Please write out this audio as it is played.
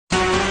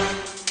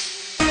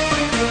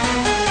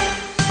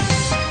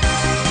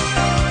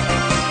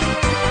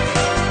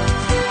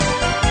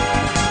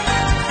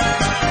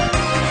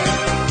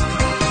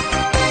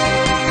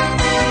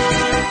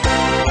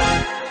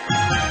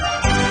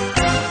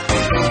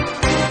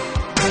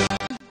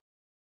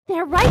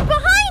They're right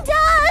behind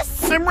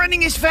us! I'm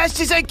running as fast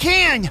as I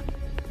can!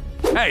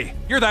 Hey,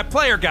 you're that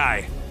player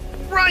guy.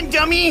 Run,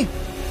 dummy!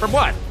 From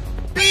what?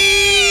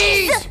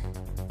 Bees!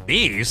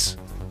 Bees?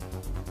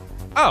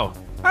 Oh,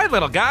 hi,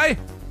 little guy.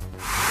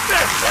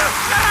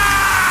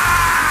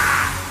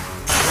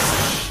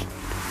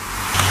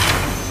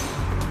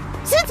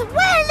 Since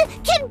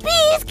when can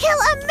bees kill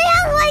a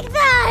man like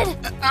that?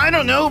 I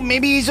don't know,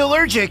 maybe he's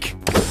allergic.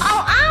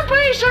 Oh, I'm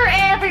pretty sure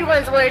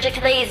everyone's allergic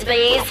to these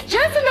bees.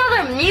 Just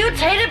another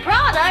mutated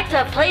product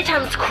of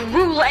Playtime's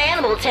cruel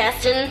animal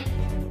testing.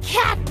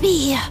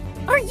 Catbee,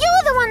 are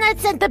you the one that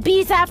sent the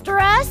bees after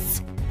us?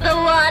 The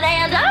one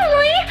and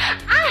only.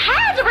 I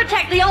had to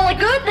protect the only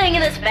good thing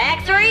in this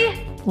factory.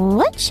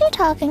 What's she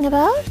talking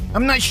about?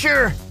 I'm not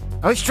sure.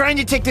 I was trying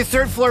to take the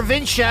third floor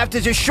vent shaft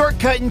as a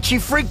shortcut and she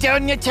freaked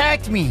out and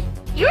attacked me.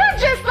 You're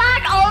just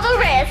like all the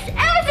rest,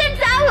 ever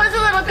since I was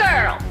a little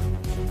girl.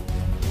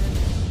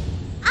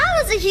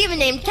 I was a human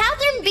named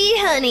Catherine Bee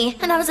Honey,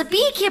 and I was a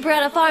beekeeper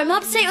at a farm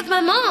upstate with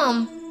my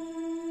mom.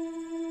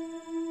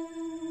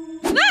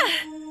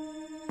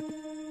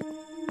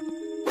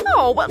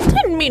 Oh, well,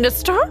 didn't mean to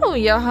startle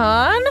you,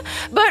 hon.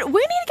 But we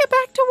need to get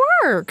back to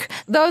work.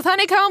 Those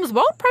honeycombs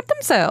won't prep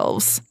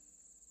themselves.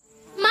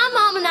 My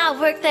mom and I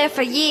worked there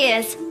for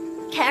years,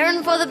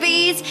 caring for the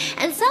bees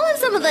and selling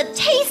some of the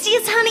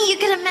tastiest honey you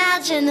could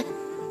imagine.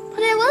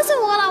 But it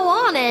wasn't what I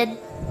wanted.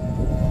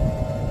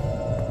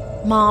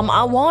 Mom,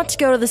 I want to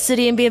go to the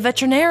city and be a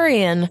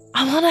veterinarian.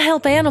 I want to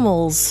help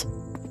animals.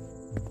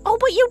 Oh,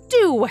 but you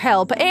do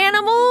help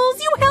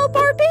animals. You help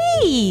our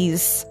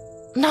bees.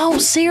 No,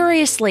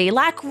 seriously,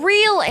 like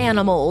real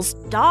animals.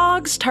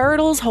 Dogs,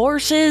 turtles,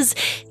 horses,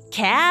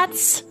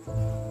 cats.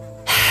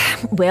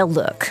 Well,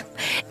 look,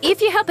 if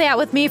you help out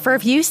with me for a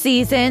few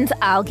seasons,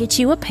 I'll get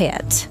you a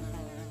pet.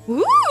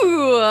 Ooh,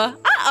 I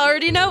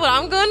already know what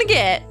I'm going to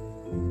get.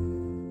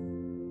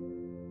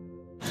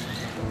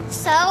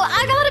 So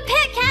I got a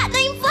pet cat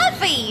named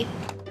Fluffy.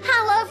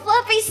 I love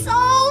Fluffy so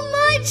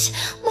much,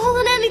 more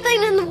than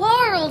anything in the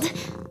world.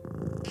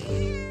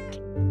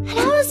 And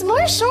I was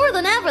more sure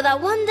than ever that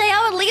one day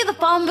I would leave the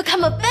farm and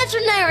become a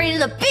veterinarian in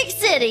the big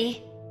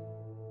city.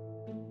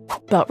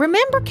 But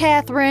remember,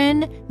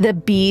 Catherine, the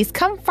bees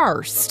come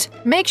first.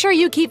 Make sure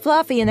you keep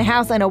Fluffy in the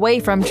house and away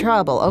from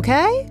trouble,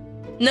 okay?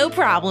 No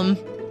problem.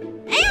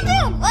 And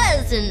it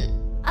wasn't.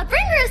 I'd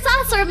bring her a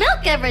saucer of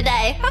milk every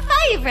day, her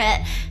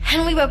favorite,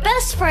 and we were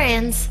best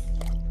friends.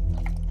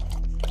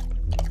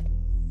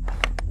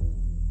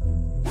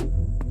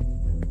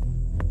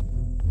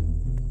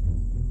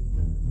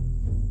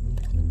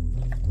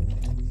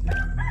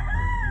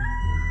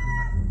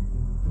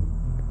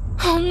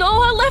 Oh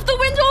no, I left the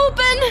window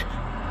open!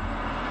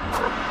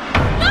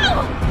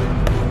 No!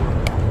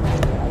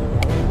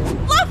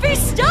 Fluffy,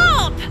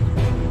 stop!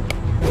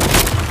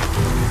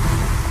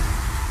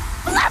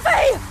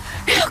 Fluffy!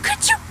 How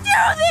could you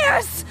do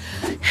this?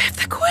 If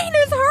the queen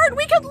is hurt,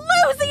 we could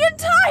lose the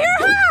entire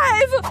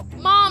hive!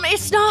 Mom,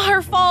 it's not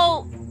her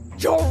fault.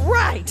 You're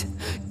right!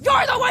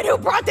 You're the one who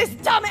brought this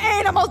dumb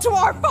animal to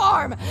our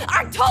farm!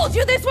 I told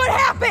you this would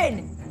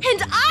happen!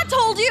 And I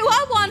told you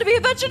I wanted to be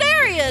a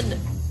veterinarian!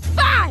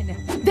 Fine!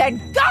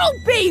 Then go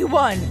be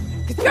one!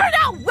 Because you're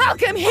not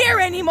welcome here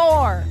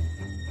anymore!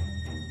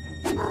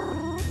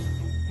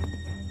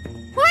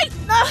 Wait!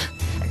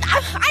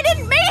 I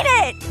didn't mean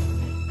it!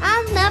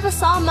 I never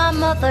saw my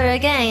mother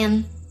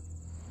again.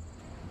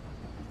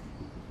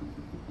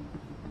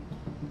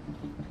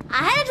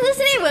 I headed to the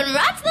city and went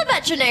right to the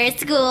veterinary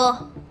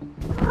school.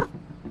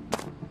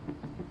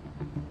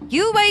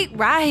 You wait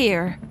right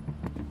here.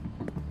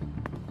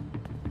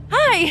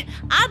 Hi,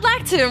 I'd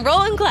like to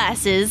enroll in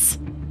classes.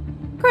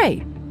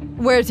 Great.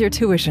 Where's your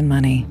tuition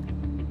money?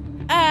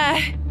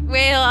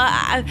 Well,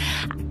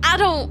 I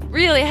don't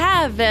really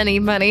have any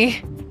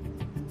money.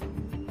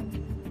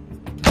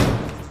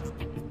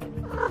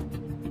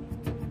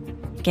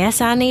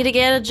 Guess I need to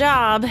get a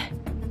job.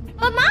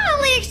 But my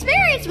only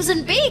experience was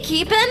in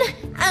beekeeping,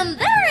 and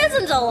there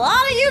isn't a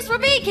lot of use for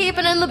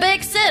beekeeping in the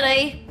big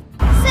city.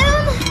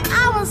 Soon,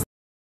 I was...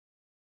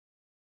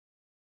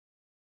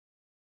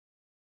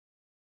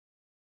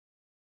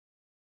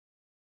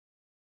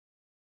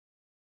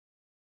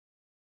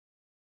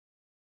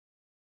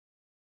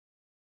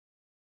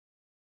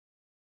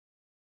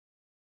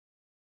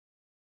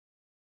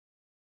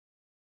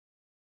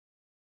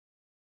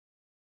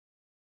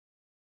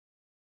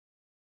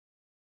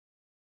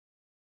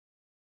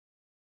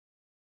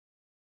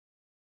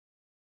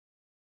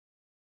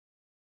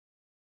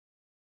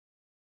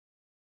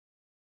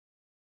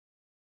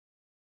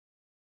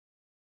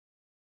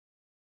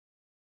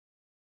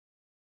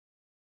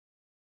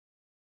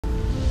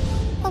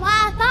 What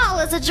I thought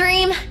was a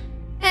dream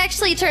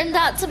actually turned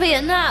out to be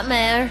a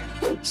nightmare.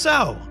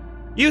 So,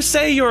 you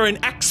say you're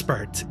an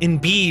expert in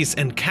bees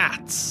and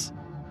cats.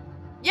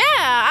 Yeah,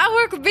 I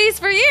work with bees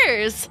for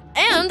years.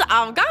 And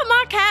I've got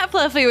my cat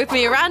Fluffy with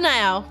me right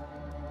now.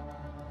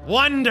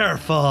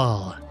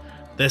 Wonderful!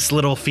 This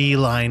little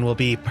feline will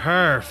be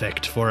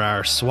perfect for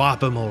our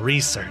swapimal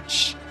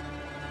research.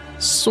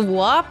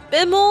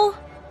 Swapimal?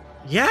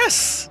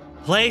 Yes!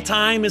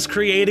 Playtime is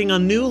creating a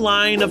new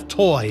line of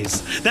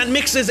toys that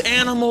mixes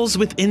animals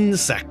with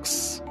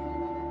insects.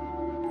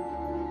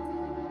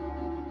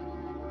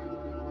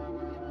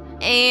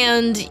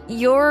 And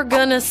you're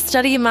gonna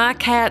study my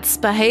cat's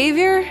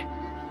behavior?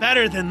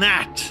 Better than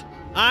that.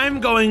 I'm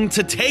going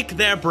to take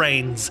their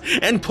brains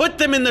and put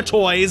them in the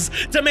toys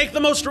to make the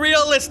most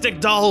realistic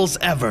dolls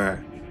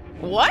ever.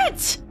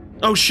 What?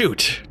 Oh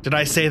shoot, did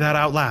I say that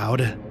out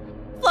loud?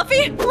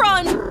 Fluffy,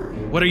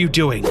 run! What are you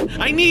doing?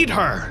 I need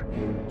her!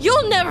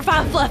 You'll never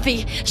find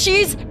Fluffy.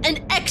 She's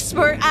an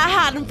expert at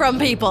hiding from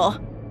people.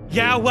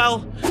 Yeah,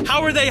 well,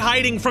 how are they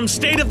hiding from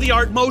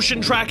state-of-the-art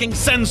motion tracking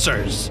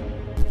sensors?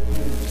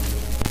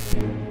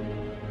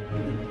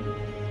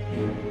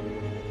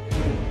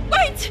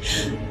 Wait!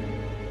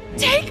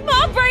 Take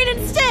my brain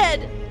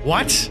instead!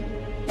 What?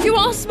 You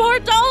want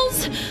smart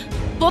dolls?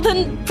 Well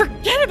then,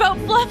 forget about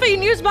Fluffy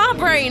and use my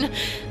brain.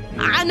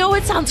 I know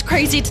it sounds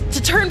crazy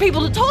to turn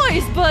people to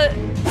toys, but...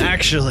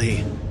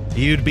 Actually,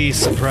 you'd be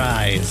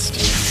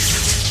surprised.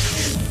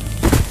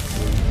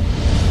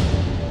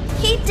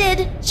 He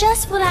did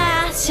just what I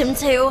asked him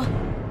to.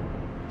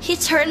 He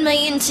turned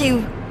me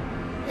into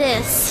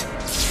this.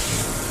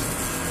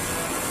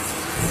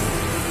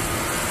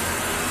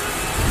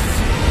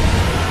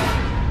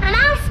 And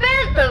I've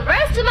spent the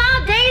rest of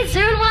my days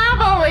doing what I've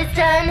always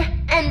done.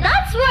 And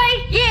that's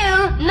why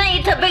you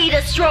need to be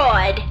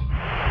destroyed.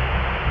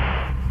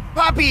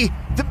 Poppy,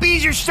 the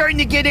bees are starting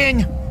to get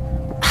in.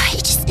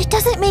 It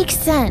doesn't make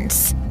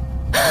sense.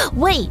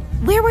 Wait,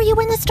 where were you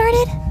when this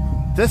started?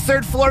 The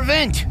third floor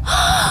vent.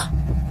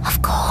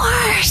 Of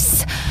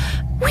course!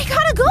 We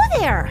gotta go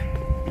there!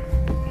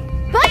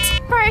 But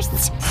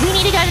first, we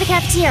need to go to the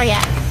cafeteria.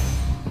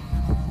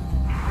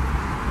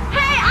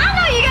 Hey, I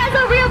know you guys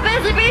are real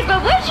busy bees,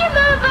 but would you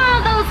move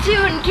on those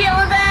two and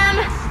kill them?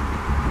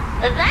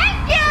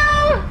 Thank you!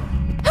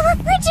 A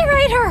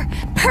refrigerator!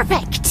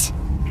 Perfect!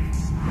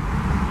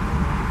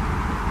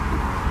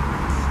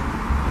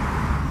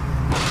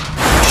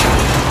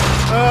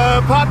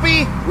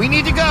 Poppy, we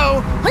need to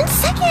go. 1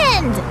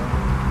 second!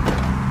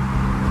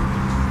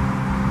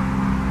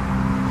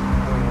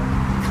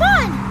 Come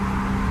on!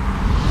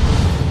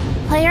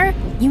 Player,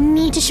 you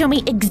need to show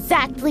me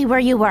exactly where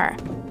you were.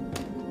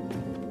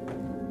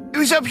 It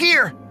was up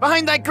here,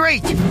 behind that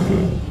grate.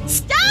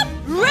 Stop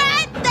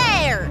right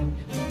there!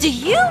 Do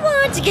you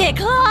want to get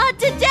clawed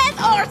to death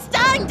or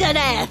stung to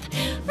death?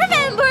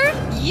 Remember,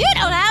 you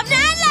don't have 9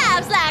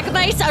 lives like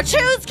me, so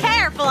choose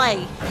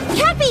carefully.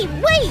 Catbee,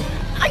 wait!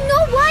 I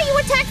know why you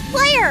attacked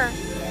Player!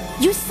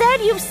 You said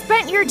you've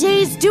spent your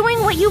days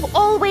doing what you've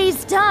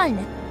always done,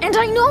 and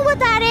I know what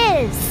that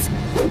is!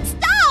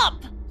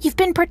 Stop! You've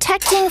been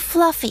protecting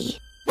Fluffy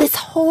this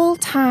whole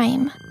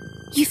time.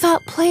 You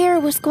thought Player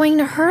was going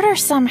to hurt her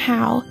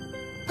somehow,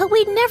 but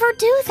we'd never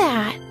do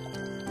that.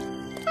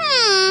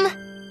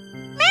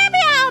 Maybe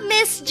I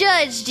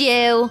misjudged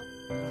you.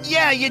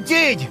 Yeah, you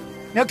did.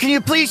 Now can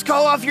you please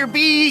call off your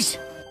bees?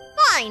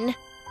 Fine.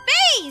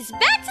 Bees,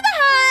 back to the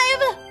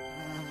hive!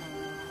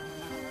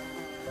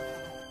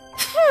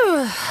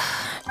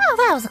 Oh,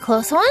 that was a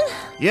close one.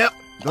 Yep,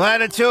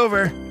 glad it's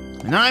over.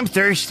 And I'm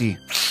thirsty.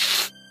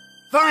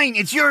 Fine,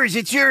 it's yours,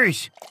 it's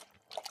yours.